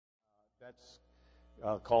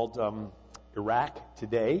That's called Iraq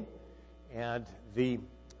today. And the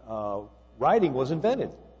writing was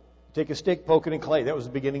invented. Take a stick, poke it in clay. That was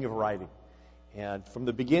the beginning of writing. And from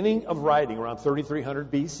the beginning of writing, around 3300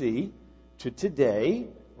 BC, to today,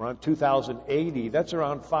 around 2080, that's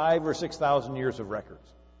around 5,000 or 6,000 years of records,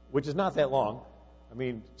 which is not that long. I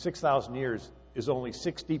mean, 6,000 years is only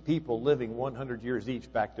 60 people living 100 years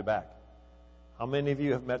each back to back. How many of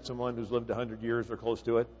you have met someone who's lived 100 years or close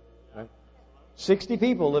to it? Right? 60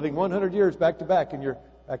 people living 100 years back to back, and you're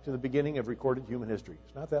back to the beginning of recorded human history.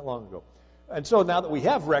 It's not that long ago. And so now that we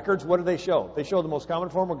have records, what do they show? They show the most common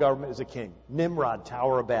form of government is a king. Nimrod,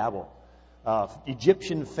 Tower of Babel,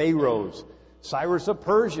 Egyptian pharaohs, Cyrus of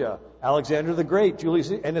Persia, Alexander the Great,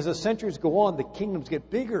 Julius, and as the centuries go on, the kingdoms get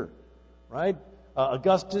bigger, right?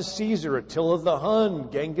 Augustus Caesar, Attila the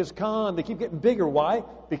Hun, Genghis Khan, they keep getting bigger. Why?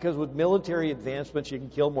 Because with military advancements, you can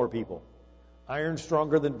kill more people. Iron's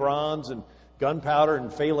stronger than bronze, and gunpowder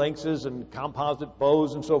and phalanxes and composite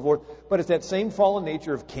bows and so forth. But it's that same fallen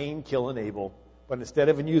nature of Cain killing Abel. But instead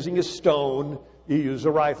of using a stone, you use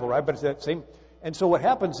a rifle, right? But it's that same. And so what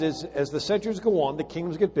happens is, as the centuries go on, the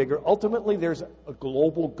kingdoms get bigger. Ultimately, there's a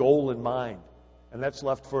global goal in mind. And that's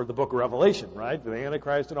left for the book of Revelation, right? The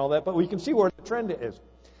Antichrist and all that. But we can see where the trend is.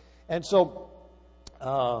 And so,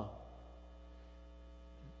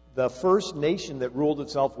 the first nation that ruled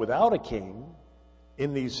itself without a king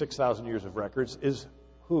in these 6,000 years of records is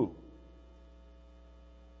who?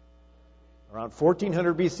 Around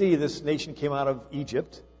 1400 BC, this nation came out of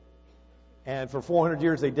Egypt. And for 400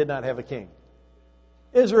 years, they did not have a king.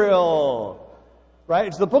 Israel! Right?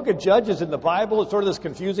 It's the book of Judges in the Bible. It's sort of this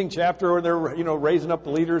confusing chapter where they're, raising up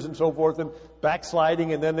the leaders and so forth and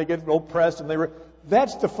backsliding, and then they get oppressed. And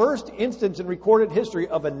that's the first instance in recorded history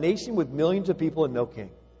of a nation with millions of people and no king.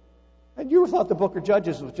 And you thought the book of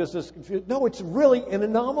Judges was just this confusing. No, it's really an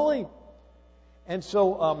anomaly. And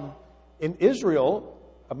so in Israel,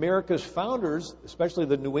 America's founders, especially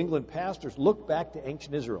the New England pastors, looked back to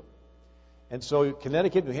ancient Israel. And so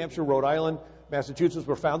Connecticut, New Hampshire, Rhode Island, Massachusetts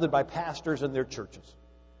were founded by pastors and their churches,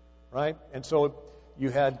 right? And so you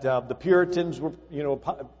had the Puritans were,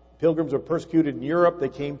 pilgrims were persecuted in Europe. They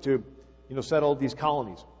came to, settle these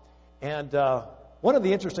colonies. And one of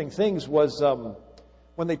the interesting things was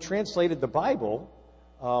when they translated the Bible,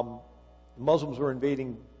 Muslims were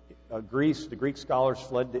invading Greece. The Greek scholars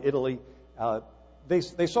fled to Italy.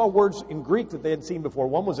 They saw words in Greek that they hadn't seen before.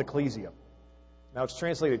 One was ecclesia. Now it's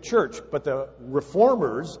translated church, but the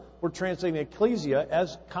reformers were translating ecclesia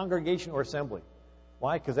as congregation or assembly.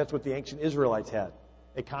 Why? Because that's what the ancient Israelites had,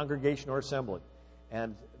 a congregation or assembly.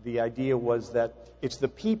 And the idea was that it's the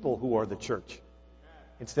people who are the church.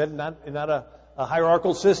 Instead, not a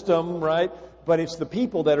hierarchical system, right? But it's the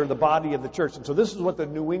people that are the body of the church. And so this is what the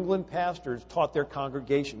New England pastors taught their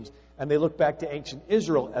congregations. And they look back to ancient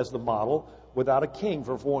Israel as the model without a king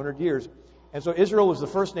for 400 years. And so Israel was the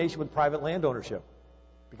first nation with private land ownership.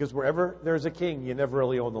 Because wherever there's a king, you never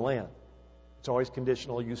really own the land. It's always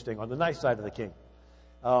conditional, you staying on the nice side of the king.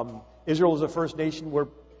 Israel was the first nation where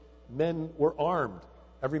men were armed.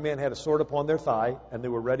 Every man had a sword upon their thigh, and they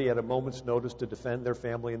were ready at a moment's notice to defend their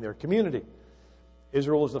family and their community.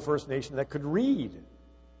 Israel was the first nation that could read.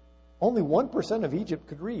 Only 1% of Egypt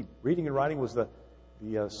could read. Reading and writing was the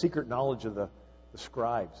secret knowledge of the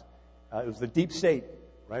scribes. It was the deep state.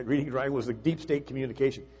 Right? Reading and writing was the deep state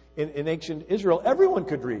communication. In ancient Israel, everyone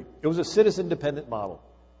could read. It was a citizen-dependent model.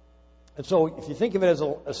 And so if you think of it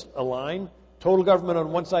as a line, total government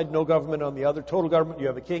on one side, no government on the other. Total government, you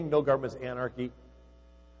have a king. No government is anarchy,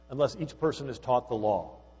 unless each person is taught the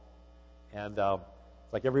law. And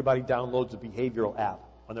it's like everybody downloads a behavioral app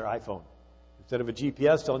on their iPhone. Instead of a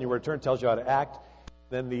GPS telling you where to turn, tells you how to act.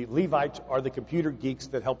 Then the Levites are the computer geeks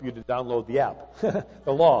that help you to download the app,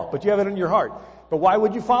 the law. But you have it in your heart. But why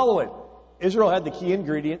would you follow it? Israel had the key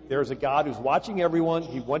ingredient. There's a God who's watching everyone.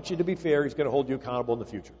 He wants you to be fair. He's going to hold you accountable in the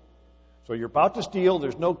future. So you're about to steal.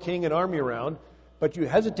 There's no king and army around, but you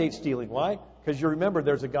hesitate stealing. Why? Because you remember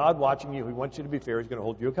there's a God watching you who wants you to be fair. He's going to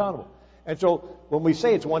hold you accountable. And so when we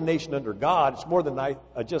say it's one nation under God, it's more than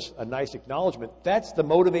just a nice acknowledgement. That's the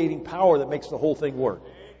motivating power that makes the whole thing work.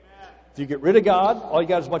 If you get rid of God, all you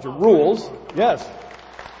got is a bunch of rules. Yes.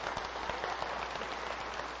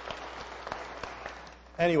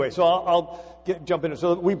 Anyway, so I'll jump in.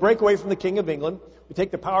 So we break away from the King of England. We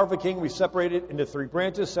take the power of a king, we separate it into 3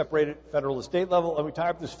 branches, separate it federal to state level, and we tie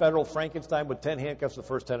up this federal Frankenstein with 10 handcuffs, the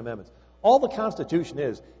first 10 amendments. All the Constitution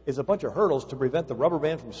is a bunch of hurdles to prevent the rubber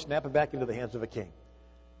band from snapping back into the hands of a king.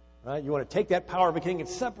 Right? You want to take that power of a king and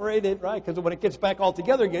separate it, right? Because when it gets back all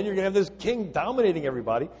together again, you're going to have this king dominating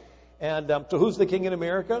everybody. And so who's the king in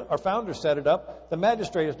America? Our founders set it up. The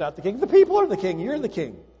magistrate is not the king. The people are the king. You're the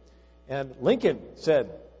king. And Lincoln said,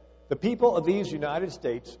 the people of these United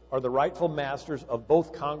States are the rightful masters of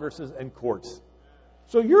both Congresses and courts.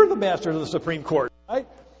 So you're the masters of the Supreme Court, right?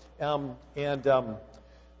 Andrew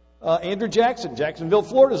Jackson, Jacksonville,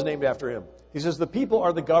 Florida is named after him. He says the people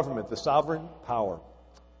are the government, the sovereign power.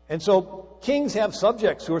 And so kings have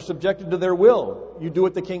subjects who are subjected to their will. You do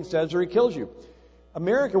what the king says or he kills you.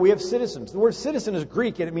 America, we have citizens. The word citizen is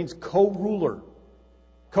Greek and it means co-ruler,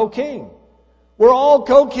 co-king. We're all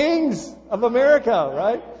co-kings of America,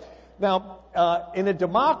 right? Now, in a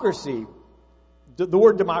democracy, the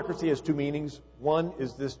word democracy has two meanings. One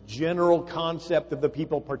is this general concept of the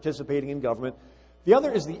people participating in government. The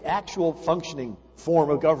other is the actual functioning form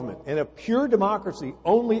of government. And a pure democracy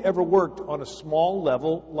only ever worked on a small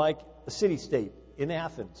level like a city-state in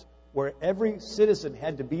Athens, where every citizen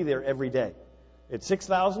had to be there every day. It's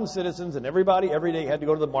 6,000 citizens, and everybody every day had to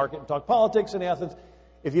go to the market and talk politics in Athens.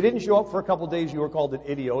 If you didn't show up for a couple of days, you were called an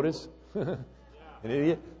idiotus. An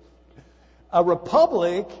idiot. A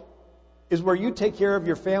republic is where you take care of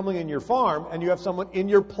your family and your farm, and you have someone in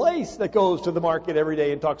your place that goes to the market every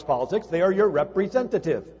day and talks politics. They are your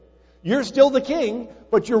representative. You're still the king,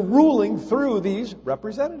 but you're ruling through these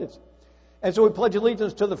representatives. And so we pledge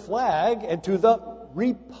allegiance to the flag and to the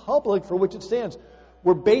republic for which it stands.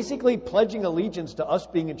 We're basically pledging allegiance to us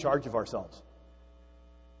being in charge of ourselves.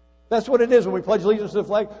 That's what it is when we pledge allegiance to the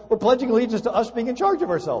flag. We're pledging allegiance to us being in charge of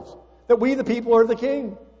ourselves. That we, the people, are the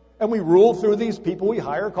king. And we rule through these people we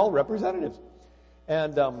hire called representatives.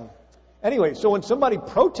 And anyway, so when somebody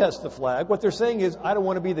protests the flag, what they're saying is, I don't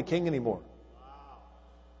want to be the king anymore.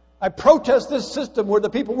 I protest this system where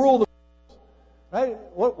the people rule the right?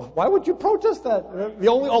 Why would you protest that? The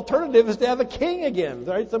only alternative is to have a king again,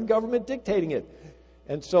 right? Some government dictating it.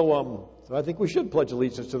 And so I think we should pledge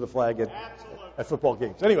allegiance to the flag at football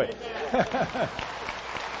games. Anyway.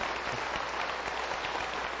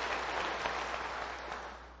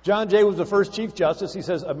 John Jay was the first Chief Justice. He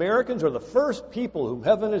says, Americans are the first people whom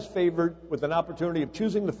heaven has favored with an opportunity of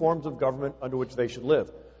choosing the forms of government under which they should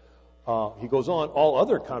live. He goes on, all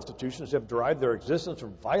other constitutions have derived their existence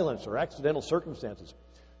from violence or accidental circumstances.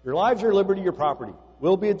 Your lives, your liberty, your property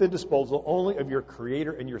will be at the disposal only of your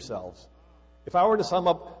Creator and yourselves. If I were to sum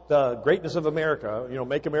up the greatness of America,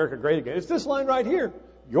 make America great again, it's this line right here.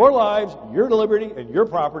 Your lives, your liberty, and your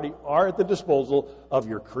property are at the disposal of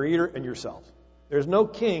your Creator and yourselves. There's no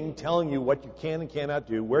king telling you what you can and cannot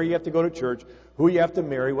do, where you have to go to church, who you have to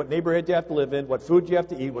marry, what neighborhood you have to live in, what food you have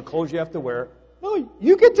to eat, what clothes you have to wear. No,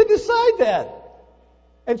 you get to decide that.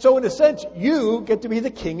 And so in a sense, you get to be the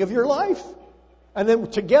king of your life. And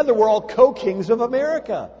then together we're all co-kings of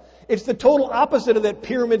America. It's the total opposite of that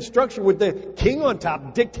pyramid structure with the king on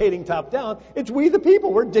top dictating top down. It's we the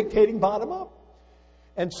people. We're dictating bottom up.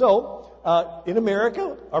 And so, in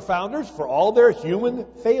America, our founders, for all their human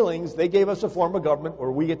failings, they gave us a form of government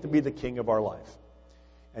where we get to be the king of our life.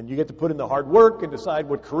 And you get to put in the hard work and decide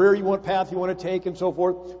what career you want, path you want to take, and so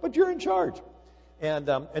forth. But you're in charge.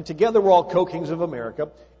 And together we're all co-kings of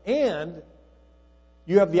America. And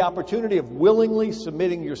you have the opportunity of willingly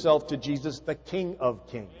submitting yourself to Jesus, the King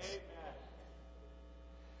of Kings.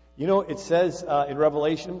 It says in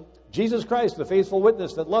Revelation, Jesus Christ, the faithful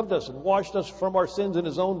witness that loved us and washed us from our sins in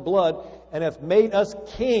His own blood and hath made us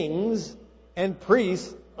kings and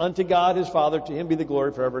priests unto God His Father. To Him be the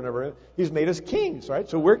glory forever and ever. He's made us kings, right?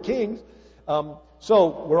 So we're kings.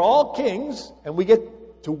 So we're all kings, and we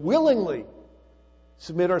get to willingly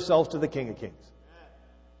submit ourselves to the King of Kings.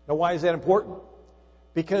 Now, why is that important?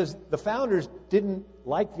 Because the founders didn't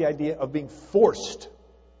like the idea of being forced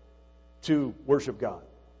to worship God.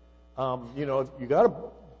 You got to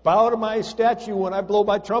bow to my statue when I blow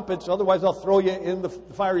my trumpets, otherwise I'll throw you in the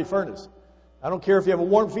fiery furnace. I don't care if you have a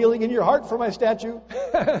warm feeling in your heart for my statue.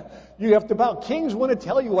 You have to bow. Kings want to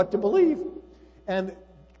tell you what to believe. And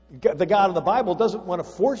the God of the Bible doesn't want to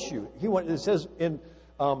force you. It says in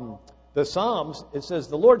the Psalms, it says,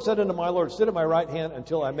 the Lord said unto my Lord, sit at my right hand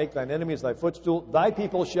until I make thine enemies thy footstool. Thy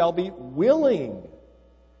people shall be willing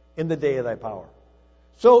in the day of thy power.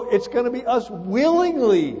 So it's going to be us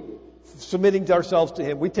willingly submitting ourselves to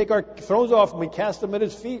Him. We take our thrones off and we cast them at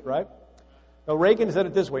His feet, right? Now, Reagan said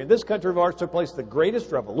it this way, in this country of ours took place the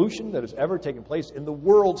greatest revolution that has ever taken place in the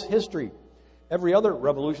world's history. Every other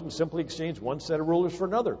revolution simply exchanged one set of rulers for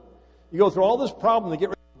another. You go through all this problem to get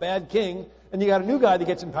rid of a bad king, and you got a new guy that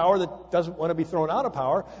gets in power that doesn't want to be thrown out of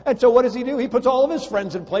power. And so what does he do? He puts all of his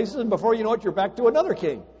friends in places, and before you know it, you're back to another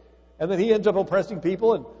king. And then he ends up oppressing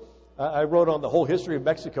people. And I wrote on the whole history of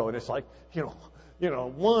Mexico, and it's like,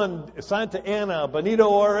 one, Santa Anna, Benito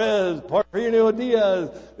Juarez, Porfirio Diaz,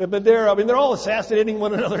 Madero. I mean, they're all assassinating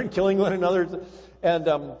one another and killing one another. And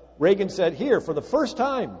Reagan said, here, for the first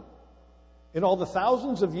time in all the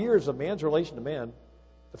thousands of years of man's relation to man,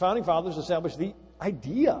 the Founding Fathers established the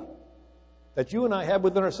idea that you and I have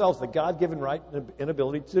within ourselves the God-given right and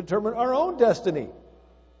ability to determine our own destiny.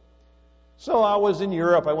 So I was in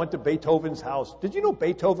Europe. I went to Beethoven's house. Did you know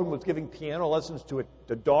Beethoven was giving piano lessons to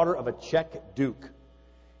the daughter of a Czech duke?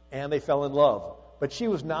 And they fell in love. But she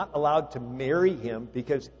was not allowed to marry him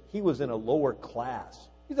because he was in a lower class.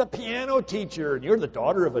 He's a piano teacher, and you're the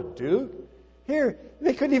daughter of a duke? Here,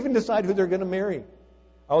 they couldn't even decide who they're going to marry.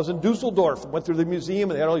 I was in Dusseldorf, went through the museum,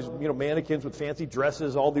 and they had all these mannequins with fancy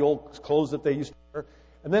dresses, all the old clothes that they used to wear.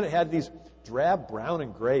 And then it had these drab brown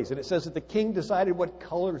and grays. And it says that the king decided what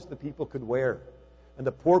colors the people could wear. And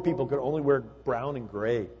the poor people could only wear brown and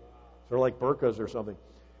gray, sort of like burqas or something.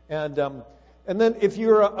 And then if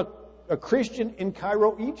you're a Christian in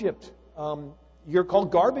Cairo, Egypt, you're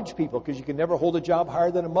called garbage people because you can never hold a job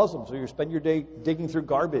higher than a Muslim. So you spend your day digging through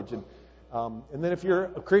garbage. And then if you're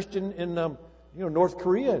a Christian in North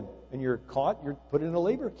Korea and you're caught, you're put in a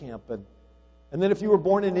labor camp. And then if you were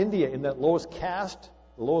born in India in that lowest caste,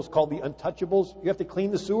 the lowest called the untouchables, you have to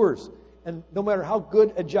clean the sewers. And no matter how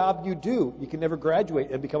good a job you do, you can never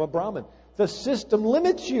graduate and become a Brahmin. The system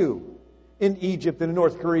limits you in Egypt and in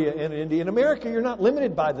North Korea and in India. In America, you're not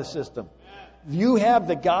limited by the system. You have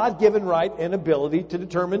the God-given right and ability to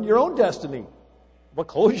determine your own destiny. What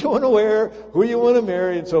clothes you want to wear, who you want to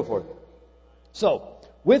marry, and so forth. So,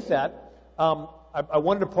 with that, I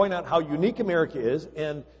wanted to point out how unique America is,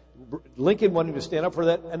 and Lincoln wanted to stand up for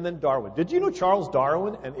that, and then Darwin. Did you know Charles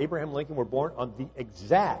Darwin and Abraham Lincoln were born on the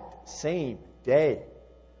exact same day?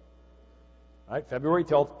 All right, February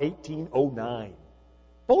 12th, 1809.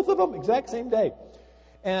 Both of them, exact same day.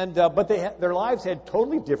 And but their lives had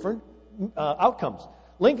totally different outcomes.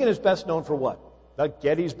 Lincoln is best known for what? The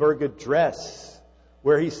Gettysburg Address,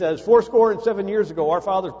 where he says, 77 years ago, our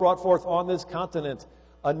fathers brought forth on this continent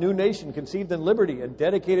a new nation conceived in liberty and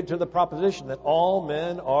dedicated to the proposition that all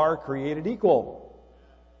men are created equal.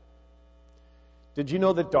 Did you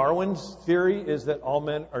know that Darwin's theory is that all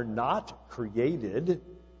men are not created,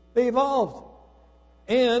 they evolved.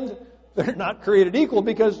 And they're not created equal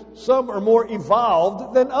because some are more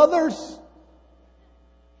evolved than others.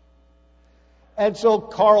 And so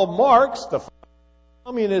Karl Marx, the father of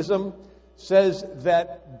communism, says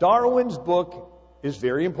that Darwin's book is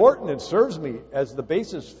very important and serves me as the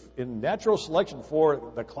basis in natural selection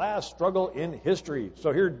for the class struggle in history.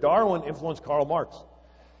 So here Darwin influenced Karl Marx.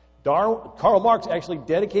 Karl Marx actually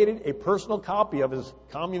dedicated a personal copy of his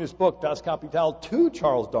communist book, Das Kapital, to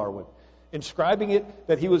Charles Darwin, inscribing it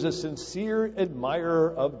that he was a sincere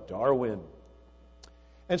admirer of Darwin.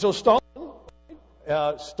 And so Stalin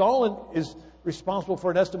is responsible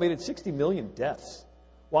for an estimated 60 million deaths.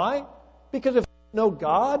 Why? Because if you know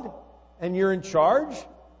God and you're in charge,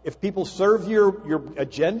 if people serve your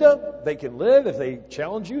agenda, they can live. If they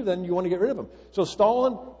challenge you, then you want to get rid of them. So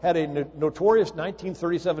Stalin had a notorious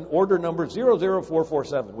 1937 order number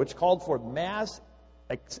 00447, which called for mass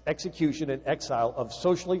execution and exile of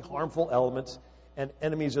socially harmful elements and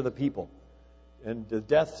enemies of the people. And the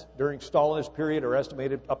deaths during Stalinist period are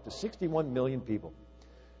estimated up to 61 million people.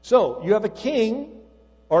 So you have a king,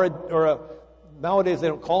 or a nowadays they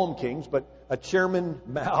don't call them kings, but a Chairman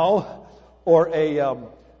Mao, or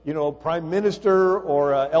a prime minister,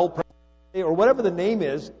 or a El Presidente, or whatever the name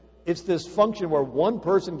is. It's this function where one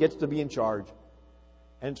person gets to be in charge.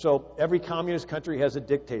 And so every communist country has a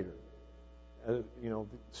dictator.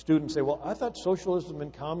 Students say, well, I thought socialism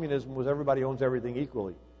and communism was everybody owns everything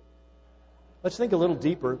equally. Let's think a little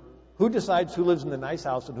deeper. Who decides who lives in the nice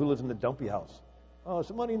house and who lives in the dumpy house? Oh,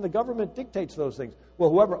 somebody in the government dictates those things.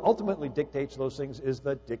 Well, whoever ultimately dictates those things is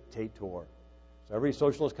the dictator. So every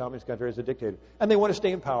socialist communist country has a dictator. And they want to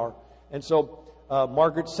stay in power. And so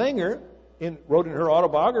Margaret Sanger wrote in her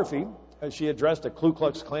autobiography, as she addressed a Ku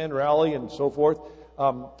Klux Klan rally and so forth,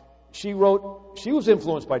 she was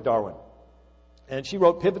influenced by Darwin. And she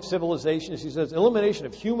wrote Pivot Civilization. She says, elimination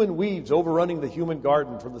of human weeds overrunning the human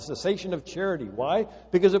garden for the cessation of charity. Why?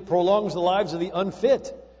 Because it prolongs the lives of the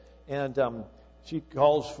unfit. And she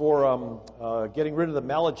calls for getting rid of the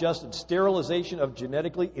maladjusted sterilization of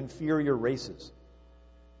genetically inferior races.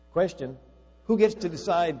 Question, who gets to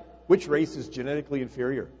decide which race is genetically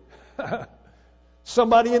inferior?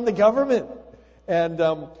 Somebody in the government. And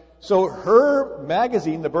so her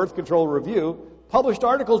magazine, the Birth Control Review, published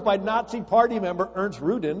articles by Nazi Party member Ernst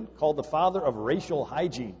Rudin called the father of racial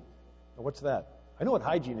hygiene. Now, what's that? I know what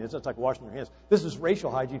hygiene is. That's like washing your hands. This is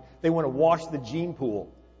racial hygiene. They want to wash the gene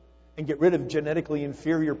pool. and get rid of genetically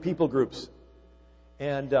inferior people groups.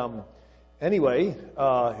 And anyway,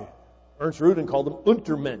 Ernst Rudin called them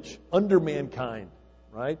Untermensch, under mankind,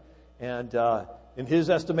 right? And in his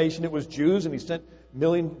estimation, it was Jews, and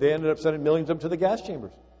they ended up sending millions of them to the gas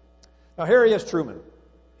chambers. Now, Harry S. Truman,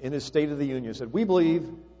 in his State of the Union, said, "We believe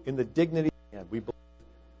in the dignity of man. We believe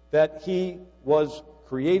that he was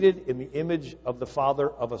created in the image of the Father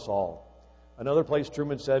of us all." Another place,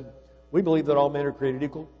 Truman said, "We believe that all men are created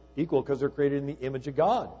equal because they're created in the image of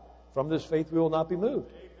God. From this faith we will not be moved."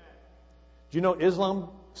 Do you know Islam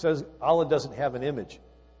says Allah doesn't have an image,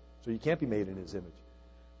 so you can't be made in His image.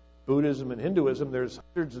 Buddhism and Hinduism, there's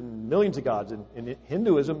hundreds and millions of gods. In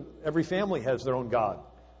Hinduism, every family has their own god,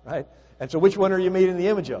 right? And so which one are you made in the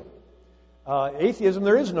image of? Atheism,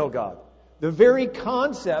 there is no God. The very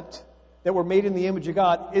concept that we're made in the image of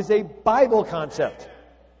God is a Bible concept.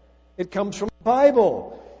 It comes from the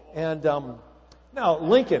Bible. And now,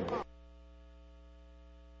 Lincoln.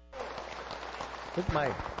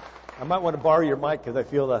 I might want to borrow your mic because I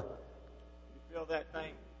feel You feel that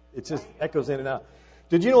thing? it just echoes in and out.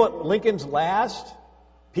 Did you know what Lincoln's last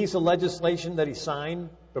piece of legislation that he signed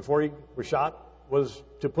before he was shot was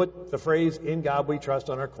to put the phrase, "In God we trust,"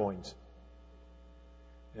 on our coins?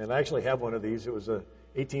 And I actually have one of these. It was a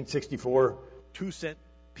 1864 2-cent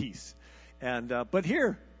piece. And but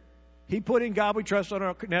here, he put "In God we trust" on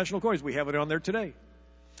our national coins. We have it on there today.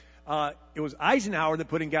 It was Eisenhower that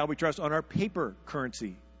put "In God we trust" on our paper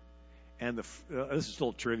currency. And this is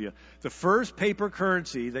still trivia. The first paper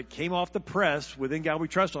currency that came off the press with "In God we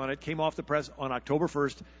trust" on it came off the press on October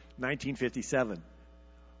 1st, 1957.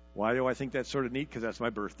 Why do I think that's sort of neat? Because that's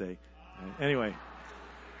my birthday. Anyway.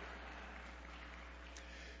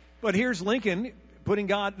 But here's Lincoln putting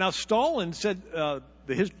God. Now, Stalin said,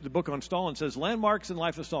 the book on Stalin says, Landmarks in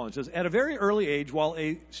Life of Stalin says, at a very early age, while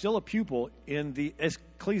still a pupil in the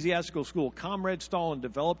ecclesiastical school, Comrade Stalin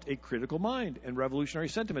developed a critical mind and revolutionary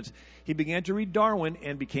sentiments. He began to read Darwin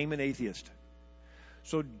and became an atheist.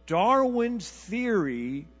 So Darwin's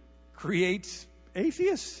theory creates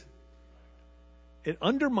atheists. It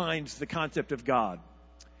undermines the concept of God.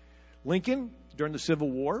 Lincoln, during the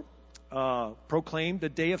Civil War, proclaimed a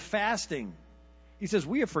day of fasting. He says,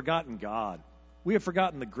 "We have forgotten God. We have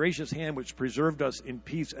forgotten the gracious hand which preserved us in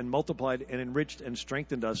peace and multiplied and enriched and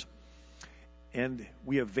strengthened us. And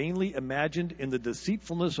we have vainly imagined in the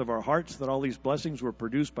deceitfulness of our hearts that all these blessings were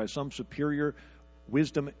produced by some superior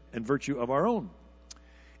wisdom and virtue of our own.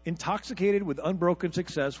 Intoxicated with unbroken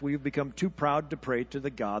success, we have become too proud to pray to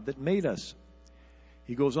the God that made us."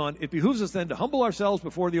 He goes on, "It behooves us then to humble ourselves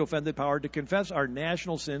before the offended power, to confess our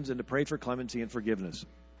national sins, and to pray for clemency and forgiveness."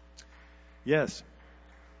 Yes.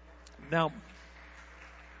 Now,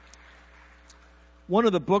 one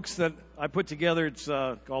of the books that I put together, it's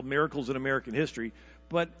called Miracles in American History,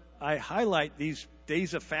 but I highlight these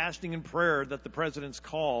days of fasting and prayer that the presidents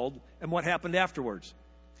called and what happened afterwards.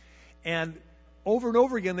 And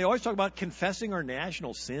over again, they always talk about confessing our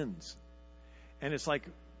national sins. And it's like,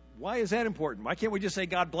 why is that important? Why can't we just say,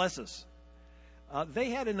 "God bless us"? They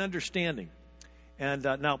had an understanding. And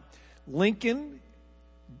now, Lincoln,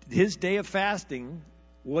 his day of fasting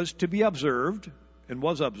was to be observed, and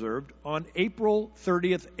was observed, on April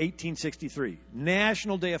 30th, 1863.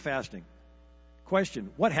 National Day of Fasting.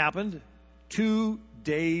 Question, what happened 2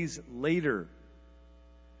 days later?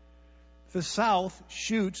 The South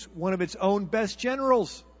shoots one of its own best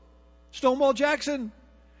generals, Stonewall Jackson.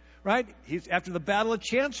 Right? He's after the Battle of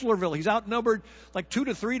Chancellorsville. He's outnumbered like 2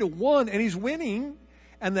 to 3 to 1, and he's winning.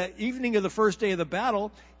 And the evening of the first day of the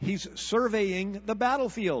battle, he's surveying the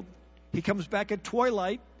battlefield. He comes back at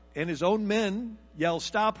twilight, and his own men yell,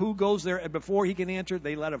 "Stop, who goes there?" And before he can answer,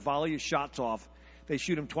 they let a volley of shots off. They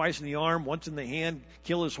shoot him twice in the arm, once in the hand,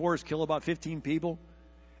 kill his horse, kill about 15 people.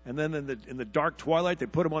 And then in the dark twilight, they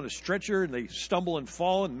put him on a stretcher, and they stumble and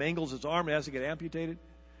fall, and mangles his arm and has to get amputated.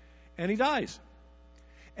 And he dies.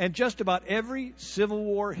 And just about every Civil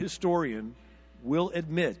War historian will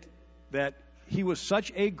admit that he was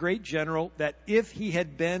such a great general that if he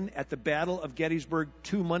had been at the Battle of Gettysburg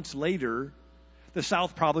 2 months later, the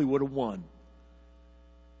South probably would have won.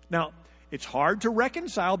 Now, it's hard to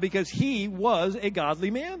reconcile because he was a godly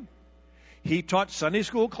man. He taught Sunday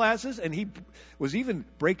school classes, and he was even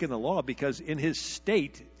breaking the law because in his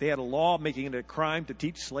state, they had a law making it a crime to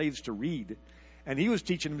teach slaves to read. And he was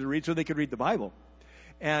teaching them to read so they could read the Bible.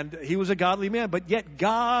 And he was a godly man, but yet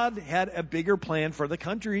God had a bigger plan for the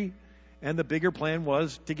country, and the bigger plan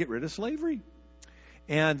was to get rid of slavery.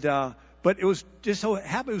 And but it was just so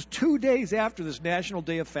happened it was 2 days after this National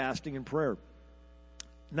Day of Fasting and Prayer.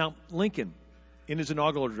 Now, Lincoln, in his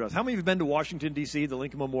inaugural address, how many of you have been to Washington, D.C., the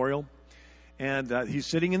Lincoln Memorial? And he's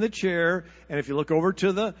sitting in the chair, and if you look over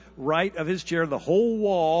to the right of his chair, the whole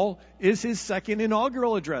wall is his second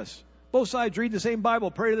inaugural address. Both sides read the same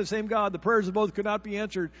Bible, pray to the same God. The prayers of both could not be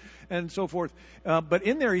answered, and so forth. But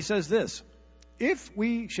in there he says this: if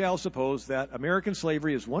we shall suppose that American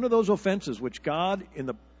slavery is one of those offenses which in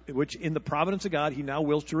the providence of God he now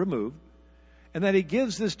wills to remove, and that he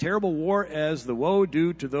gives this terrible war as the woe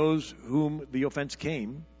due to those whom the offense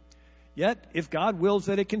came, yet if God wills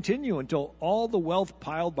that it continue until all the wealth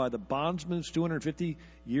piled by the bondsman's 250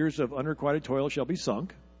 years of unrequited toil shall be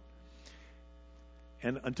sunk,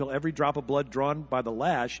 and until every drop of blood drawn by the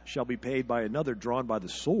lash shall be paid by another drawn by the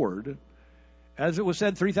sword, as it was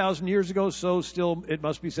said 3,000 years ago, so still it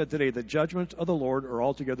must be said today, the judgments of the Lord are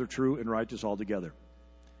altogether true and righteous altogether.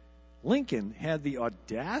 Lincoln had the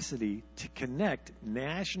audacity to connect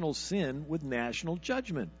national sin with national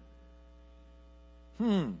judgment.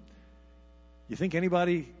 You think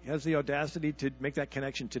anybody has the audacity to make that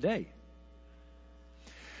connection today?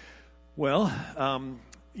 Well,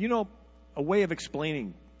 a way of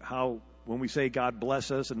explaining how when we say God bless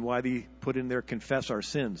us and why they put in there confess our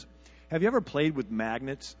sins. Have you ever played with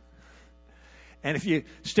magnets? And if you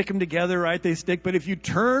stick them together, right, they stick. But if you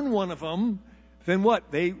turn one of them, then what?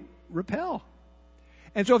 They repel.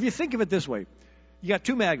 And so if you think of it this way, you got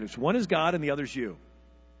two magnets. One is God and the other's you.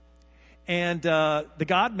 And the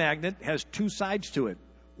God magnet has two sides to it.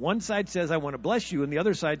 One side says, I want to bless you, and the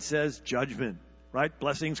other side says judgment, right?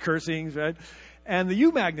 Blessings, cursings, right? And the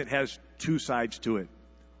you magnet has two sides to it.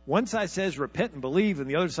 One side says repent and believe, and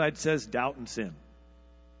the other side says doubt and sin.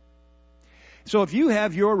 So if you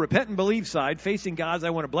have your repent and believe side facing God's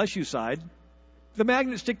I want to bless you side, the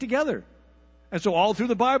magnets stick together. And so all through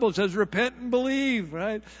the Bible it says repent and believe,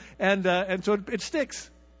 right? And so it sticks.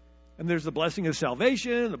 And there's the blessing of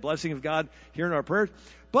salvation, the blessing of God hearing our prayers.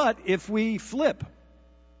 But if we flip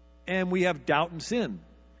and we have doubt and sin,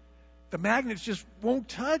 the magnets just won't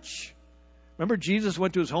touch. Remember Jesus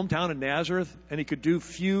went to his hometown in Nazareth and he could do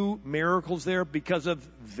few miracles there because of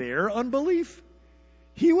their unbelief?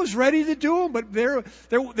 He was ready to do them, but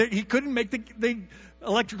he couldn't make the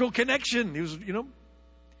electrical connection. He was,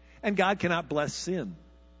 and God cannot bless sin.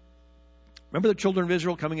 Remember the children of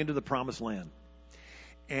Israel coming into the promised land.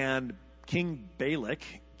 And King Balak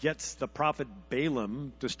gets the prophet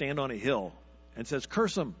Balaam to stand on a hill and says,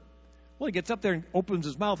 curse him. Well, he gets up there and opens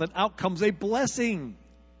his mouth, and out comes a blessing.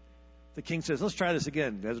 The king says, let's try this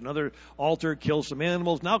again. There's another altar, kills some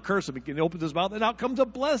animals. Now curse him. He opens his mouth, and out comes a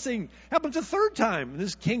blessing. Happens a third time. And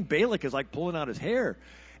this King Balak is like pulling out his hair.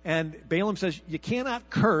 And Balaam says, you cannot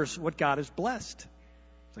curse what God has blessed.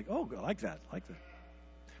 It's like, oh, I like that. But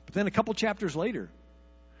then a couple chapters later,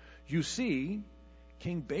 you see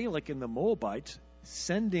King Balak and the Moabites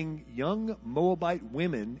sending young Moabite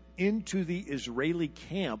women into the Israeli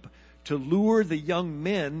camp to lure the young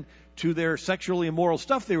men to their sexually immoral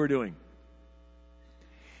stuff they were doing.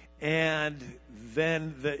 And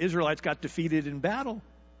then the Israelites got defeated in battle.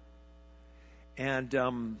 And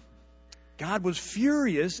God was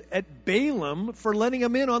furious at Balaam for letting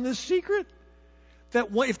them in on this secret. That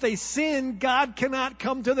if they sin, God cannot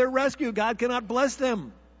come to their rescue. God cannot bless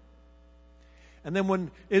them. And then when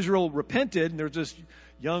Israel repented, and there's this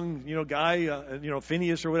young, guy,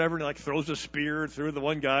 Phineas or whatever, and throws a spear through the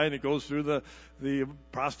one guy, and it goes through the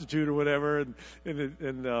prostitute or whatever.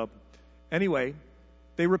 And anyway,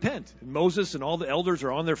 they repent. And Moses and all the elders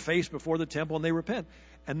are on their face before the temple, and they repent.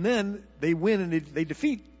 And then they win, and they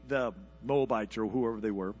defeat the Moabites or whoever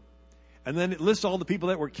they were. And then it lists all the people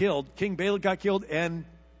that were killed. King Balak got killed, and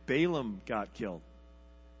Balaam got killed.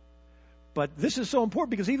 But this is so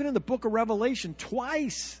important because even in the book of Revelation,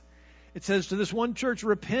 twice it says to this one church,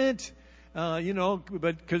 repent,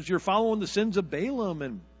 but because you're following the sins of Balaam.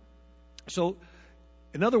 And so,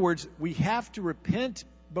 in other words, we have to repent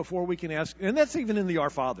before we can ask. And that's even in the Our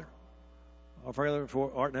Father. Our Father, who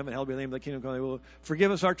art in heaven, hallowed be thy name, thy kingdom come.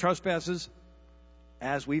 Forgive us our trespasses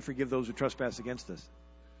as we forgive those who trespass against us.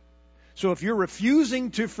 So if you're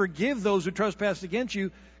refusing to forgive those who trespass against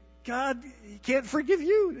you, God can't forgive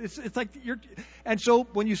you. It's like and so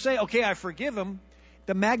when you say, okay, I forgive him,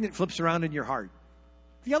 the magnet flips around in your heart.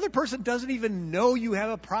 The other person doesn't even know you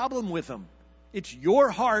have a problem with them. It's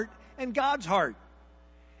your heart and God's heart.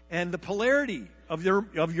 And the polarity of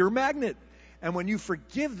your magnet. And when you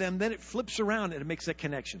forgive them, then it flips around and it makes that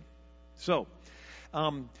connection. So,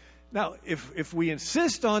 now, if we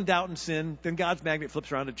insist on doubt and sin, then God's magnet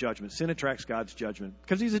flips around to judgment. Sin attracts God's judgment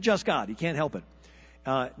because he's a just God. He can't help it.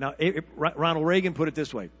 Now, Ronald Reagan put it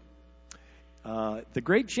this way. The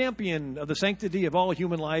great champion of the sanctity of all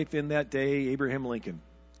human life in that day, Abraham Lincoln,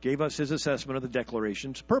 gave us his assessment of the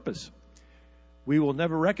Declaration's purpose. We will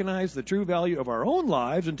never recognize the true value of our own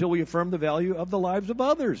lives until we affirm the value of the lives of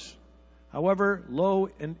others. However low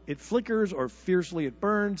it flickers or fiercely it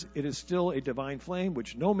burns, it is still a divine flame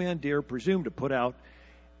which no man dare presume to put out,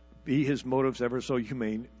 be his motives ever so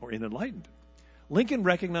humane or unenlightened. Lincoln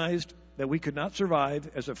recognized that we could not survive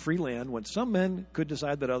as a free land when some men could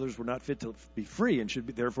decide that others were not fit to be free and should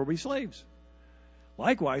therefore be slaves.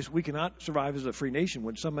 Likewise, we cannot survive as a free nation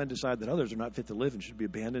when some men decide that others are not fit to live and should be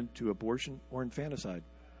abandoned to abortion or infanticide.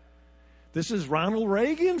 This is Ronald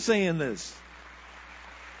Reagan saying this.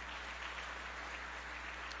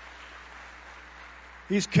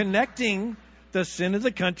 He's connecting the sin of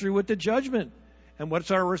the country with the judgment. And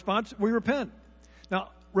what's our response? We repent. Now,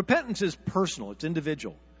 repentance is personal. It's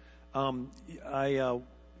individual. God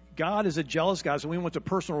is a jealous God, so he wants a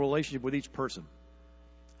personal relationship with each person.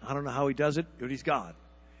 I don't know how he does it, but he's God.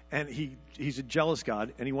 And he's a jealous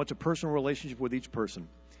God, and he wants a personal relationship with each person.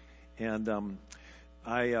 And I'm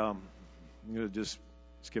going to just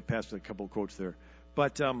skip past a couple of quotes there.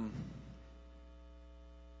 But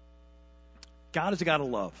God is a God of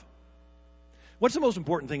love. What's the most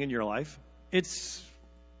important thing in your life? It's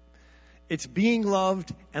being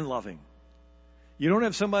loved and loving. You don't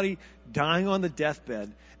have somebody dying on the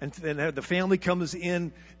deathbed, and the family comes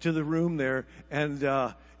in to the room there,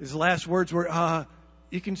 and his last words were,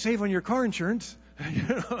 "You can save on your car insurance."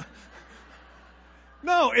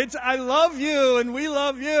 No, it's "I love you and we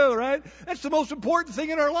love you," right? That's the most important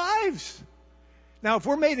thing in our lives. Now, if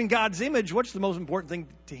we're made in God's image, what's the most important thing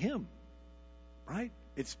to him? Right?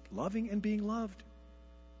 It's loving and being loved.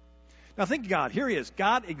 Now think of God. Here he is.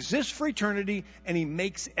 God exists for eternity, and he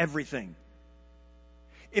makes everything.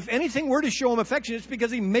 If anything were to show him affection, it's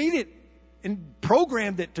because he made it and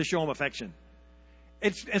programmed it to show him affection.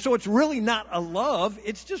 And so it's really not a love.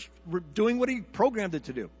 It's just doing what he programmed it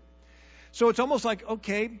to do. So it's almost like,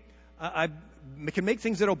 okay, I can make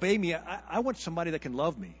things that obey me. I want somebody that can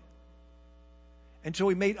love me. And so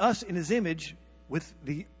he made us in his image with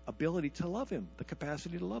the ability to love him, the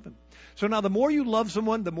capacity to love him. So now the more you love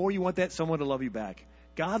someone, the more you want that someone to love you back.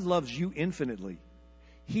 God loves you infinitely.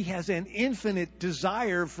 He has an infinite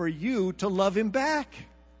desire for you to love him back.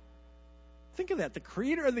 Think of that. The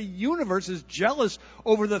creator of the universe is jealous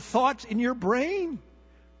over the thoughts in your brain.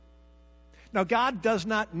 Now, God does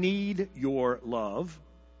not need your love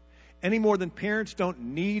any more than parents don't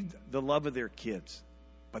need the love of their kids,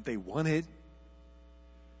 but they want it.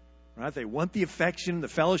 Right? They want the affection, the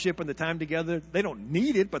fellowship, and the time together. They don't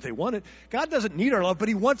need it, but they want it. God doesn't need our love, but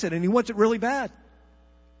he wants it, and he wants it really bad.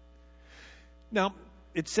 Now,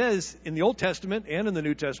 it says in the Old Testament and in the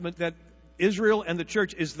New Testament that Israel and the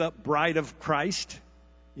church is the bride of Christ.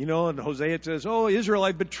 You know, in Hosea it says, "Oh, Israel,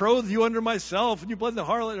 I betrothed you unto myself, and you bled the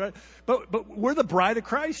harlot." Right? But we're the bride of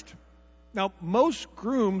Christ. Now, most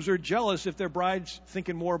grooms are jealous if their bride's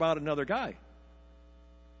thinking more about another guy.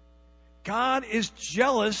 God is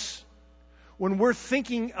jealous when we're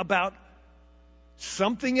thinking about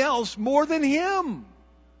something else more than him.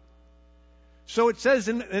 So it says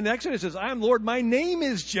in Exodus, it says, "I am Lord, my name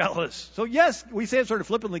is jealous." So yes, we say it sort of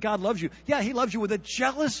flippantly, God loves you. Yeah, he loves you with a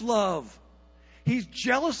jealous love. He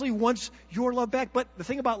jealously wants your love back. But the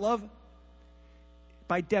thing about love,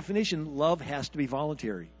 by definition, love has to be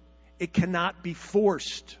voluntary. It cannot be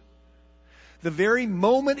forced. The very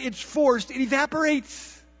moment it's forced, it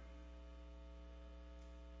evaporates.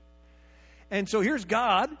 And so here's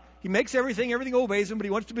God. He makes everything obeys him, but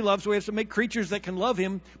he wants to be loved, so he has to make creatures that can love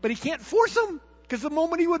him, but he can't force them, because the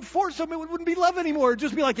moment he would force them, it wouldn't be love anymore. It'd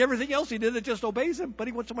just be like everything else he did that just obeys him, but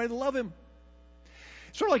he wants somebody to love him.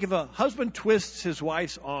 Sort of like if a husband twists his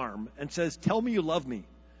wife's arm and says, "Tell me you love me."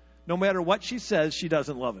 No matter what she says, she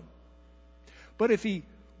doesn't love him. But if he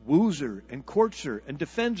woos her and courts her and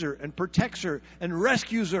defends her and protects her and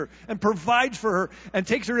rescues her and provides for her and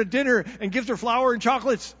takes her to dinner and gives her flour and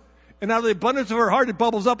chocolates, and out of the abundance of her heart it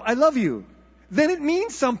bubbles up, "I love you," then it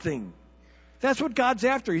means something. That's what God's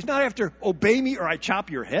after. He's not after obey me or I chop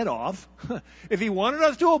your head off. If he wanted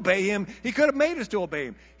us to obey him, he could have made us to obey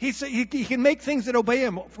him. He can make things that obey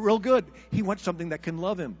him real good. He wants something that can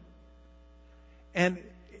love him. And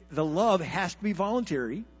the love has to be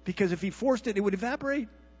voluntary, because if he forced it, it would evaporate.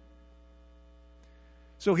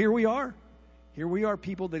 So here we are. Here we are,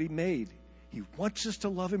 people that he made. He wants us to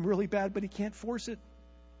love him really bad, but he can't force it.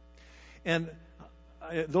 And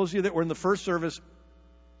those of you that were in the first service,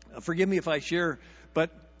 forgive me if I share,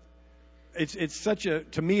 but it's such a,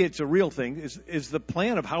 to me, it's a real thing, is the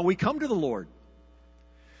plan of how we come to the Lord.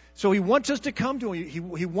 So he wants us to come to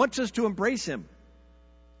him. He wants us to embrace him.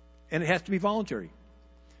 And it has to be voluntary.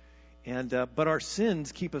 And but our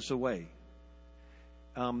sins keep us away.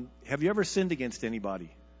 Have you ever sinned against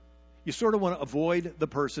anybody? You sort of want to avoid the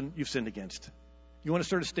person you've sinned against. You want to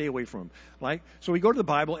sort of stay away from them. So we go to the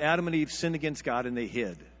Bible, Adam and Eve sinned against God and they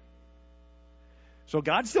hid. So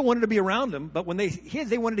God still wanted to be around them, but when they hid,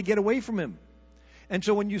 they wanted to get away from him. And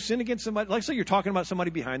so when you sin against somebody, like say you're talking about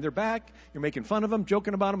somebody behind their back, you're making fun of them,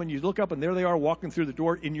 joking about them, and you look up and there they are walking through the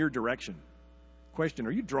door in your direction. Question,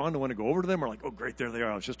 are you drawn to want to go over to them or like, oh great, there they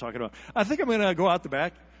are, I was just talking about. I think I'm going to go out the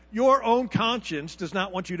back. Your own conscience does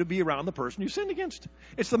not want you to be around the person you sinned against.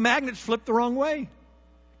 It's the magnets flipped the wrong way.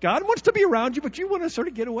 God wants to be around you, but you want to sort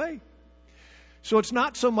of get away. So it's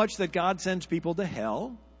not so much that God sends people to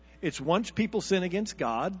hell. It's once people sin against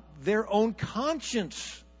God, their own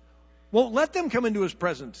conscience won't let them come into his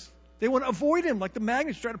presence. They want to avoid him, like the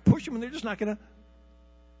magnets try to push him, and they're just not going to.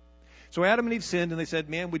 So Adam and Eve sinned, and they said,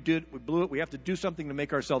 man, we blew it. We have to do something to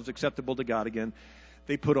make ourselves acceptable to God again.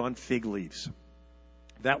 They put on fig leaves.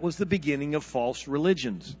 That was the beginning of false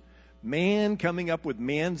religions. Man coming up with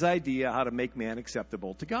man's idea how to make man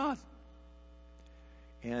acceptable to God.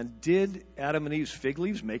 And did Adam and Eve's fig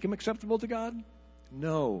leaves make him acceptable to God?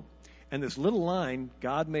 No. And this little line,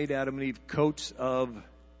 God made Adam and Eve coats of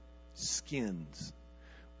skins.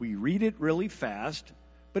 We read it really fast,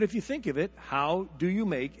 but if you think of it, how do you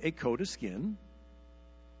make a coat of skin?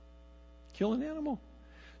 Kill an animal.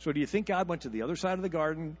 So do you think God went to the other side of the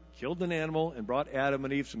garden, killed an animal, and brought Adam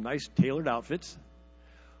and Eve some nice tailored outfits?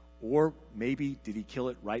 Or maybe did he kill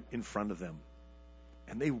it right in front of them?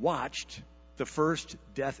 And they watched the first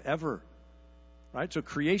death ever. Right? So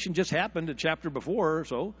creation just happened a chapter before or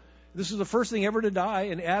so. This is the first thing ever to die,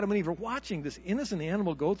 and Adam and Eve are watching this innocent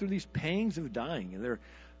animal go through these pangs of dying, and they're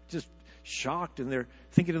just shocked, and they're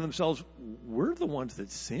thinking to themselves, we're the ones that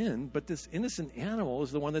sinned, but this innocent animal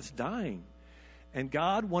is the one that's dying. And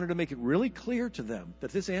God wanted to make it really clear to them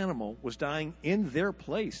that this animal was dying in their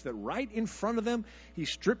place, that right in front of them, he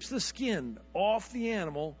strips the skin off the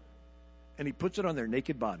animal, and he puts it on their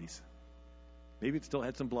naked bodies. Maybe it still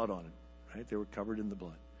had some blood on it, right? They were covered in the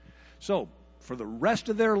blood. So, for the rest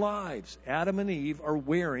of their lives, Adam and Eve are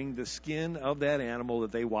wearing the skin of that animal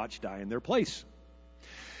that they watched die in their place.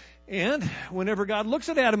 And whenever God looks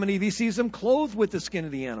at Adam and Eve, he sees them clothed with the skin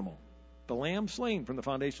of the animal, the lamb slain from the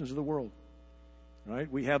foundations of the world.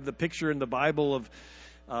 Right? We have the picture in the Bible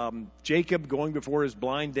of Jacob going before his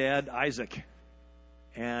blind dad, Isaac,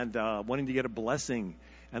 and wanting to get a blessing.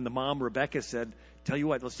 And the mom, Rebecca, said, tell you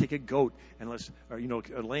what, let's take a goat and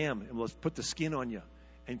a lamb, and let's put the skin on you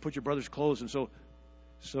and put your brother's clothes. And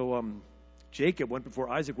so Jacob went before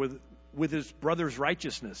Isaac with his brother's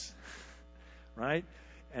righteousness, right?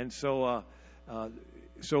 And so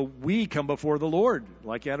we come before the Lord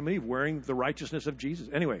like Adam and Eve, wearing the righteousness of Jesus.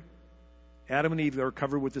 Anyway, Adam and Eve are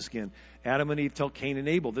covered with the skin. Adam and Eve tell Cain and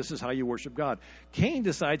Abel, this is how you worship God. Cain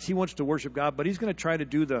decides he wants to worship God, but he's going to try to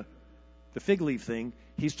do the fig leaf thing.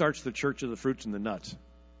 He starts the church of the fruits and the nuts.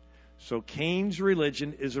 So Cain's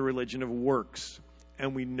religion is a religion of works.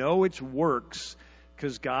 And we know it's works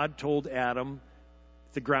because God told Adam,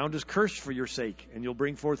 the ground is cursed for your sake, and you'll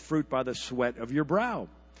bring forth fruit by the sweat of your brow.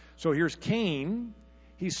 So here's Cain.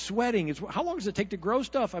 He's sweating. How long does it take to grow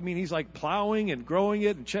stuff? I mean, he's like plowing and growing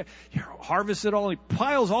it and harvests it all. And he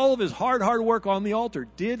piles all of his hard work on the altar.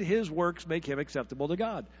 Did his works make him acceptable to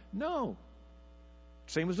God? No.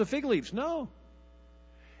 Same as the fig leaves. No.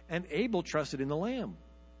 And Abel trusted in the lamb.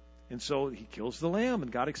 And so he kills the lamb,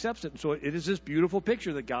 and God accepts it. And so it is this beautiful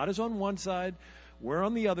picture that God is on one side, we're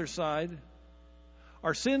on the other side.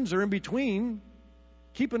 Our sins are in between,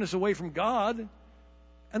 keeping us away from God,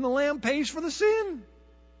 and the lamb pays for the sin.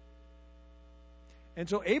 And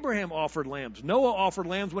so Abraham offered lambs. Noah offered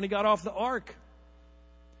lambs when he got off the ark.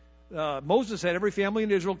 Moses had every family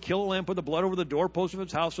in Israel kill a lamb, put the blood over the doorpost of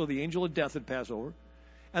its house so the angel of death would pass over.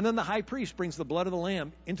 And then the high priest brings the blood of the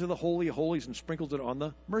lamb into the Holy of Holies and sprinkles it on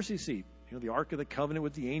the mercy seat. You know, the Ark of the Covenant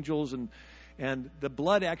with the angels, and the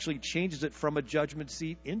blood actually changes it from a judgment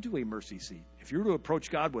seat into a mercy seat. If you were to approach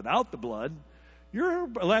God without the blood, you're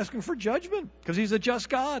asking for judgment because he's a just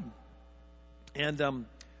God. And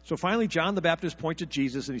so finally John the Baptist points at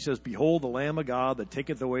Jesus and he says, behold the Lamb of God that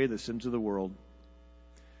taketh away the sins of the world.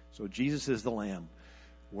 So Jesus is the Lamb.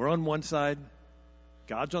 We're on one side.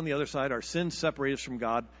 God's on the other side. Our sins separate us from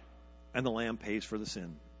God, and the Lamb pays for the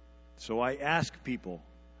sin. So I ask people,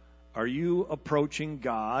 are you approaching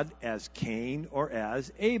God as Cain or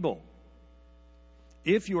as Abel?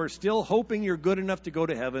 If you are still hoping you're good enough to go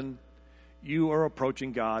to heaven, you are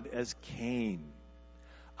approaching God as Cain.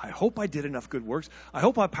 I hope I did enough good works. I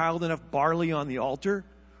hope I piled enough barley on the altar.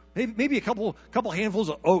 Maybe a couple handfuls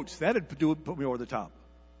of oats. That'd put me over the top.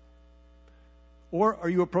 Or are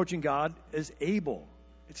you approaching God as Abel?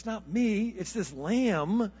 It's not me. It's this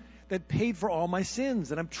lamb that paid for all my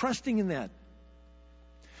sins, and I'm trusting in that.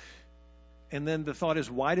 And then the thought is,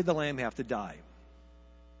 why did the Lamb have to die?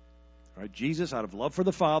 All right, Jesus, out of love for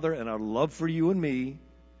the Father and out of love for you and me,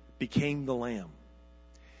 became the Lamb.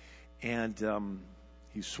 And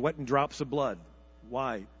he's sweating drops of blood.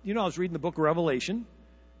 Why? You know, I was reading the book of Revelation.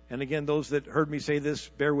 And again, those that heard me say this,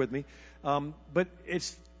 bear with me. But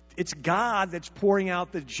it's God that's pouring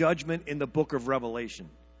out the judgment in the book of Revelation.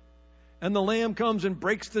 And the Lamb comes and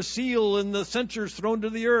breaks the seal, and the censer's thrown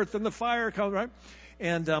to the earth, and the fire comes, right?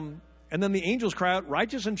 And then the angels cry out,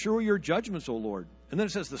 righteous and true are your judgments, O Lord. And then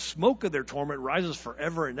it says, the smoke of their torment rises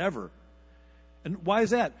forever and ever. And why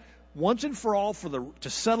is that? Once and for all, to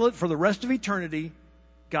settle it for the rest of eternity,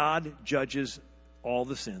 God judges all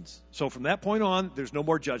the sins. So from that point on, there's no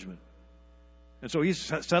more judgment. And so he's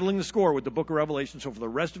settling the score with the book of Revelation. So for the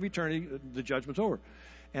rest of eternity, the judgment's over.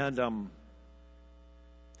 And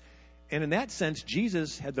in that sense,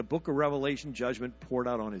 Jesus had the book of Revelation judgment poured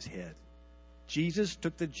out on his head. Jesus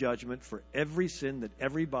took the judgment for every sin that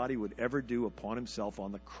everybody would ever do upon himself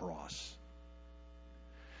on the cross.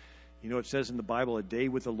 You know, it says in the Bible, a day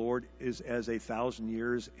with the Lord is as 1,000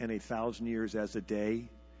 years, and 1,000 years as a day.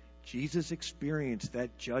 Jesus experienced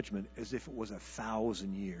that judgment as if it was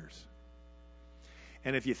 1,000 years.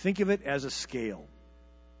 And if you think of it as a scale,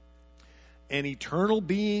 an eternal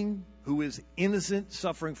being who is innocent,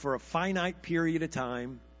 suffering for a finite period of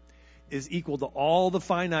time, is equal to all the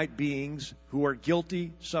finite beings who are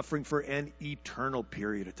guilty, suffering for an eternal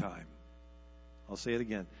period of time. I'll say it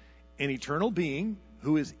again. An eternal being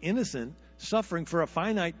who is innocent, suffering for a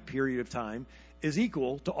finite period of time, is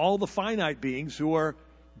equal to all the finite beings who are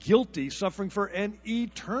guilty, suffering for an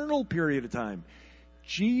eternal period of time.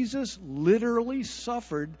 Jesus literally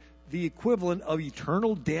suffered the equivalent of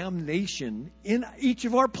eternal damnation in each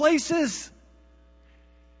of our places.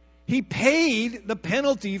 He paid the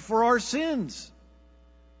penalty for our sins.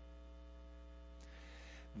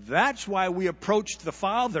 That's why we approached the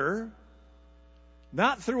Father,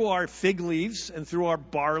 not through our fig leaves and through our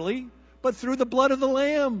barley, but through the blood of the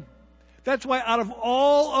Lamb. That's why out of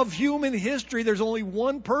all of human history, there's only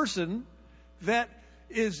one person that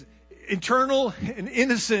is eternal and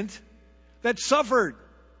innocent that suffered.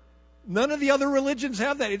 None of the other religions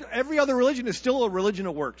have that. Every other religion is still a religion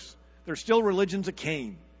of works. They're still religions of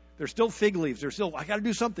Cain. They're still fig leaves. They're still, I got to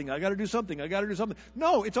do something. I got to do something. I got to do something.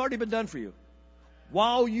 No, it's already been done for you.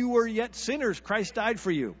 While you were yet sinners, Christ died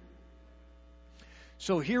for you.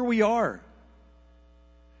 So here we are,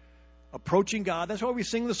 approaching God. That's why we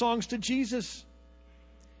sing the songs to Jesus.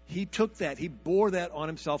 He took that. He bore that on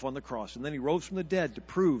himself on the cross. And then he rose from the dead to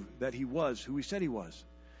prove that he was who he said he was.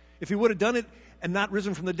 If he would have done it and not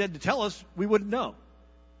risen from the dead to tell us, we wouldn't know.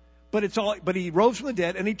 But he rose from the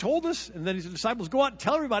dead, and he told us, and then his disciples, go out and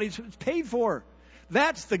tell everybody it's paid for.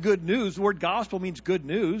 That's the good news. The word gospel means good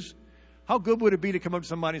news. How good would it be to come up to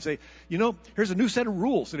somebody and say, you know, here's a new set of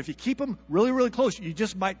rules, and if you keep them really, really close, you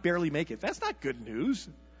just might barely make it. That's not good news.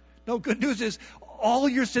 No, good news is all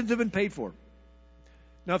your sins have been paid for.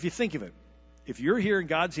 Now, if you think of it, if you're here and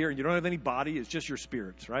God's here and you don't have any body, it's just your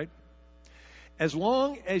spirits, right? As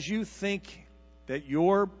long as you think that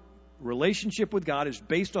your relationship with God is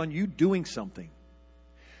based on you doing something,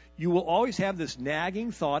 you will always have this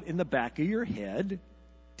nagging thought in the back of your head,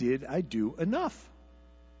 did I do enough?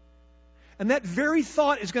 And that very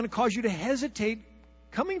thought is going to cause you to hesitate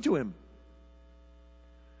coming to him.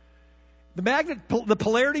 The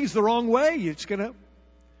polarity is the wrong way.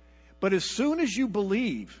 But as soon as you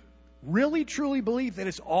believe, really truly believe that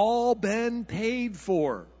it's all been paid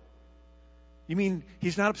for. You mean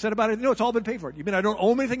he's not upset about it? No, it's all been paid for. You mean I don't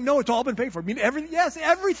owe him anything? No, it's all been paid for. You mean everything? Yes,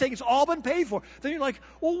 everything. It's all been paid for. Then you're like,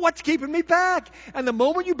 well, what's keeping me back? And the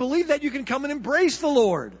moment you believe that, you can come and embrace the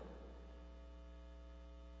Lord.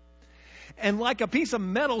 And like a piece of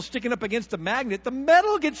metal sticking up against a magnet, the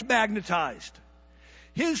metal gets magnetized.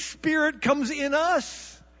 His Spirit comes in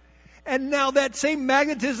us. And now that same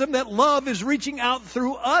magnetism, that love is reaching out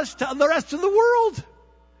through us to the rest of the world.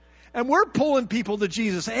 And we're pulling people to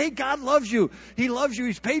Jesus. Hey, God loves you. He loves you.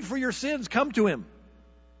 He's paid for your sins. Come to him.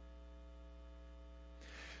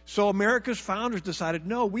 So America's founders decided,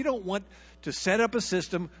 no, we don't want to set up a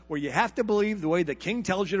system where you have to believe the way the king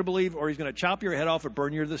tells you to believe, or he's going to chop your head off or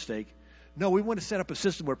burn you to the stake. No, we want to set up a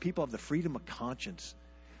system where people have the freedom of conscience.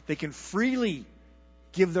 They can freely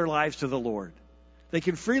give their lives to the Lord. They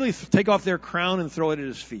can freely take off their crown and throw it at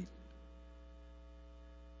his feet.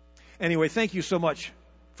 Anyway, thank you so much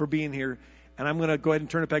for being here. And I'm going to go ahead and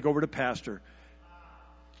turn it back over to Pastor.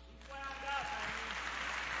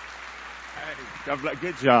 Hey,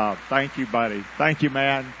 good job. Thank you, buddy. Thank you,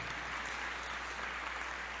 man.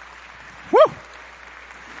 Woo!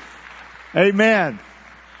 Amen.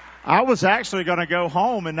 I was actually going to go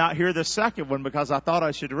home and not hear the second one because I thought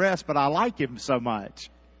I should rest, but I like him so much.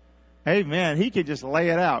 Amen. He can just lay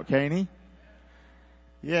it out, can't he?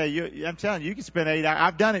 Yeah, I'm telling you, you can spend 8 hours.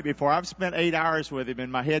 I've done it before. I've spent 8 hours with him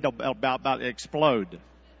and my head about to explode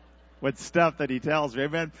with stuff that he tells me.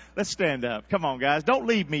 Amen. Let's stand up. Come on, guys. Don't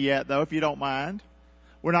leave me yet, though, if you don't mind.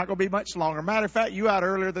 We're not going to be much longer. Matter of fact, you out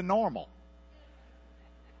earlier than normal.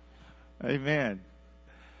 Amen.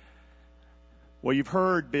 Well, you've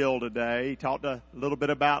heard Bill today. He talked a little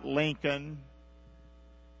bit about Lincoln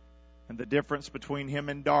and the difference between him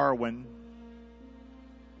and Darwin.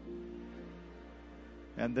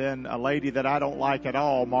 And then a lady that I don't like at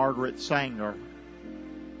all, Margaret Sanger,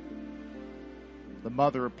 the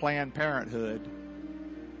mother of Planned Parenthood.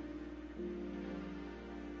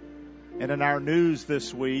 And in our news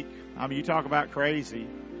this week, I mean, you talk about crazy.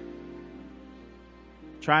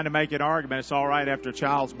 Trying to make an argument it's all right after a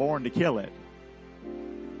child's born to kill it.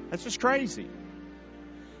 That's just crazy.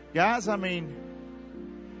 Guys, I mean,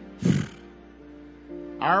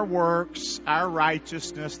 our works, our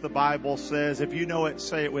righteousness, the Bible says, if you know it,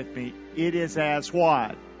 say it with me, it is as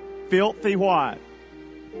what? Filthy what?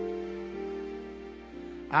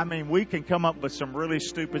 I mean, we can come up with some really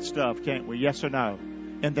stupid stuff, can't we? Yes or no?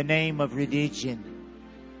 In the name of religion.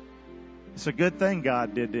 It's a good thing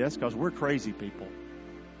God did this because we're crazy people.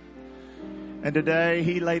 And today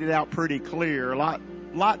he laid it out pretty clear, a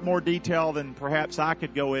lot more detail than perhaps I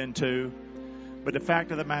could go into. But the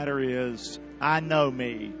fact of the matter is, I know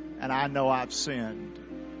me, and I know I've sinned.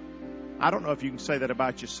 I don't know if you can say that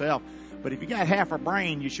about yourself, but if you got half a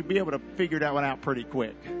brain, you should be able to figure that one out pretty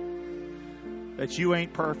quick. That you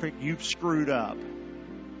ain't perfect, you've screwed up.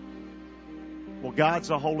 Well,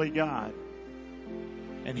 God's a holy God.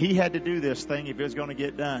 And he had to do this thing if it was going to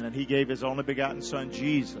get done. And he gave his only begotten son,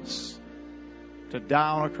 Jesus, to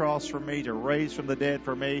die on a cross for me, to raise from the dead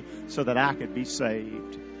for me, so that I could be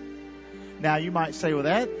saved. Now, you might say,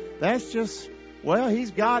 well, that's just, well, he's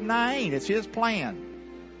God and I ain't. It's his plan.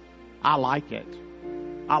 I like it.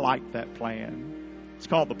 I like that plan. It's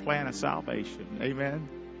called the plan of salvation. Amen.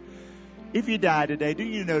 If you die today, do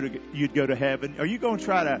you know you'd go to heaven? Are you going to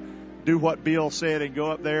try to do what Bill said and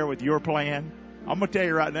go up there with your plan? I'm going to tell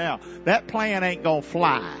you right now, that plan ain't going to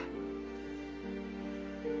fly.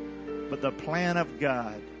 But the plan of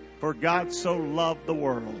God, for God so loved the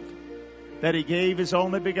world, that he gave his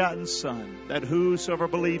only begotten son, that whosoever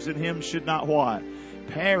believes in him should not what?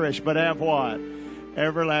 Perish, but have what?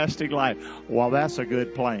 Everlasting life. Well, that's a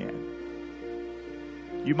good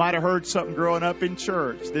plan. You might have heard something growing up in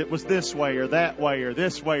church that was this way or that way or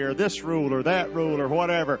this way or this rule or that rule or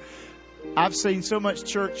whatever. I've seen so much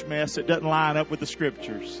church mess that doesn't line up with the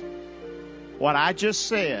scriptures. What I just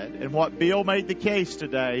said and what Bill made the case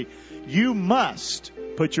today, you must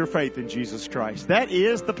put your faith in Jesus Christ. That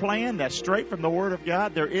is the plan. That's straight from the Word of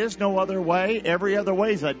God. There is no other way. Every other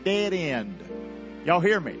way is a dead end. Y'all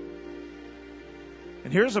hear me?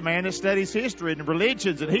 And here's a man that studies history and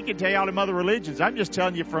religions, and he can tell you all them other religions. I'm just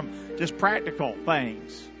telling you from just practical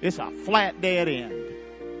things. It's a flat dead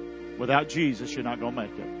end. Without Jesus, you're not going to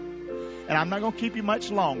make it. And I'm not going to keep you much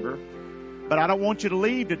longer, but I don't want you to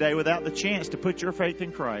leave today without the chance to put your faith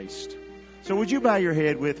in Christ. So would you bow your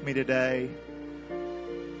head with me today?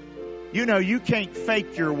 You know, you can't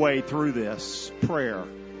fake your way through this prayer.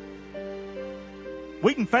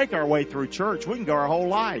 We can fake our way through church. We can go our whole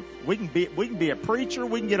life. We can be a preacher.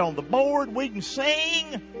 We can get on the board. We can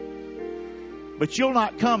sing. But you'll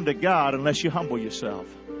not come to God unless you humble yourself.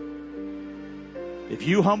 If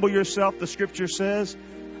you humble yourself, the scripture says,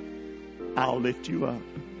 I'll lift you up.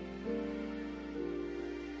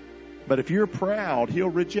 But if you're proud, he'll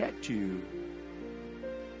reject you.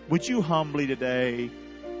 Would you humbly today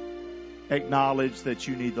acknowledge that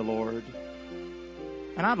you need the Lord?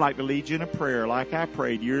 And I'd like to lead you in a prayer like I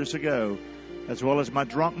prayed years ago, as well as my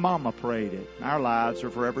drunk mama prayed it. Our lives are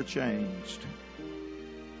forever changed.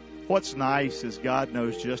 What's nice is God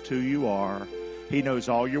knows just who you are. He knows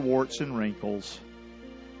all your warts and wrinkles.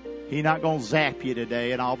 He's not going to zap you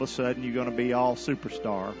today and all of a sudden you're going to be all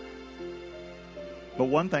superstar. But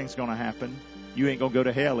one thing's going to happen. You ain't going to go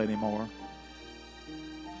to hell anymore.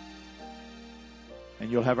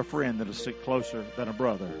 And you'll have a friend that'll stick closer than a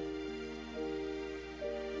brother.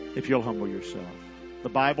 If you'll humble yourself. The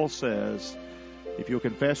Bible says, if you'll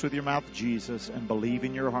confess with your mouth Jesus and believe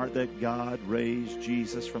in your heart that God raised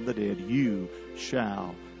Jesus from the dead, you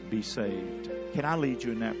shall be saved. Can I lead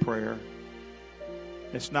you in that prayer?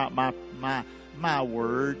 It's not my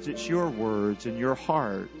words, it's your words and your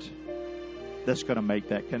heart that's going to make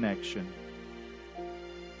that connection.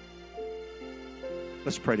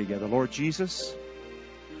 Let's pray together. Lord Jesus,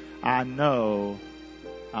 I know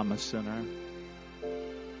I'm a sinner.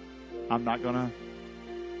 I'm not going to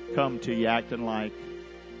come to you acting like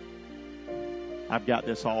I've got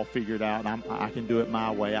this all figured out. I can do it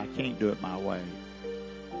my way. I can't do it my way.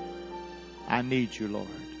 I need you, Lord.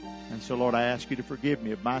 And so, Lord, I ask you to forgive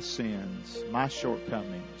me of my sins, my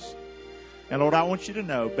shortcomings. And, Lord, I want you to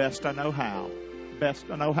know, best I know how. Best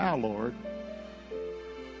I know how, Lord.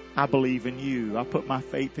 I believe in you. I put my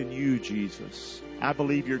faith in you, Jesus. I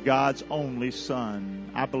believe you're God's only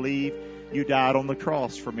Son. I believe you died on the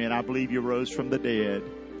cross for me, and I believe you rose from the dead.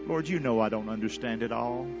 Lord, you know I don't understand it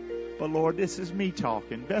all. But, Lord, this is me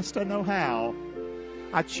talking. Best I know how.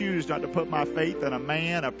 I choose not to put my faith in a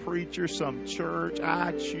man, a preacher, some church.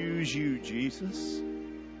 I choose you, Jesus.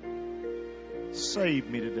 Save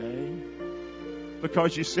me today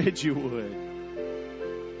because you said you would.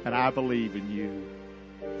 And I believe in you.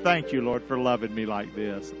 Thank you, Lord, for loving me like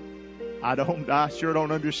this. I sure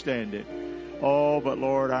don't understand it. Oh, but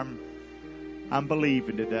Lord, I'm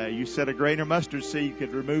believing today. You said a grain of mustard seed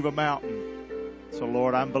could remove a mountain. So,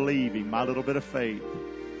 Lord, I'm believing my little bit of faith.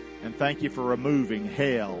 And thank you for removing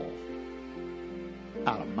hell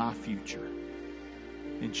out of my future.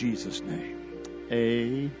 In Jesus' name.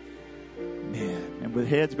 Amen. And with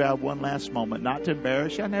heads bowed one last moment, not to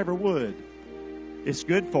embarrass you, I never would. It's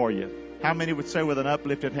good for you. How many would say with an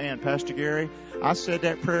uplifted hand, Pastor Gary, I said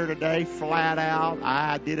that prayer today flat out.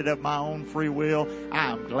 I did it of my own free will.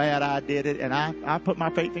 I'm glad I did it. And I put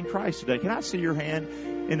my faith in Christ today. Can I see your hand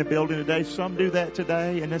in the building today? Some do that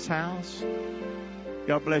today in this house.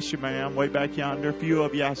 God bless you, ma'am. Way back yonder. A few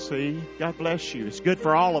of you I see. God bless you. It's good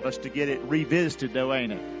for all of us to get it revisited, though,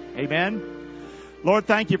 ain't it? Amen? Lord,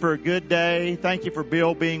 thank you for a good day. Thank you for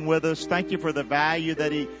Bill being with us. Thank you for the value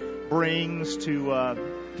that he brings to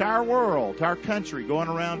our world, to our country, going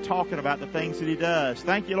around talking about the things that he does.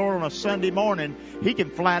 Thank you, Lord, on a Sunday morning, he can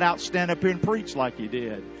flat out stand up here and preach like he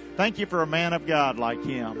did. Thank you for a man of God like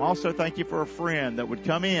him. Also, thank you for a friend that would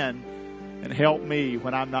come in and help me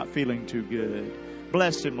when I'm not feeling too good.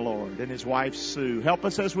 Bless him, Lord, and his wife, Sue. Help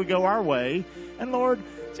us as we go our way. And, Lord,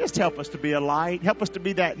 just help us to be a light. Help us to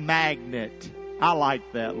be that magnet. I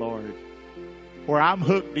like that, Lord, where I'm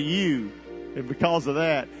hooked to you. And because of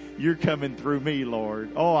that, you're coming through me,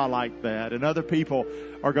 Lord. Oh, I like that. And other people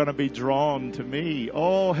are going to be drawn to me.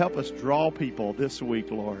 Oh, help us draw people this week,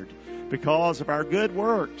 Lord, because of our good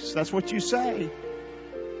works. That's what you say.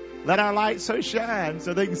 Let our light so shine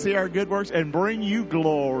so they can see our good works and bring you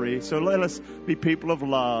glory. So let us be people of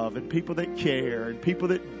love and people that care and people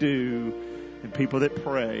that do and people that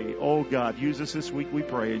pray. Oh, God, use us this week, we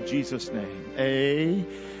pray, in Jesus' name.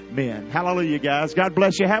 Amen. Hallelujah, guys. God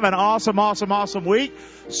bless you. Have an awesome, awesome, awesome week.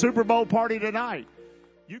 Super Bowl party tonight.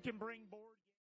 You can bring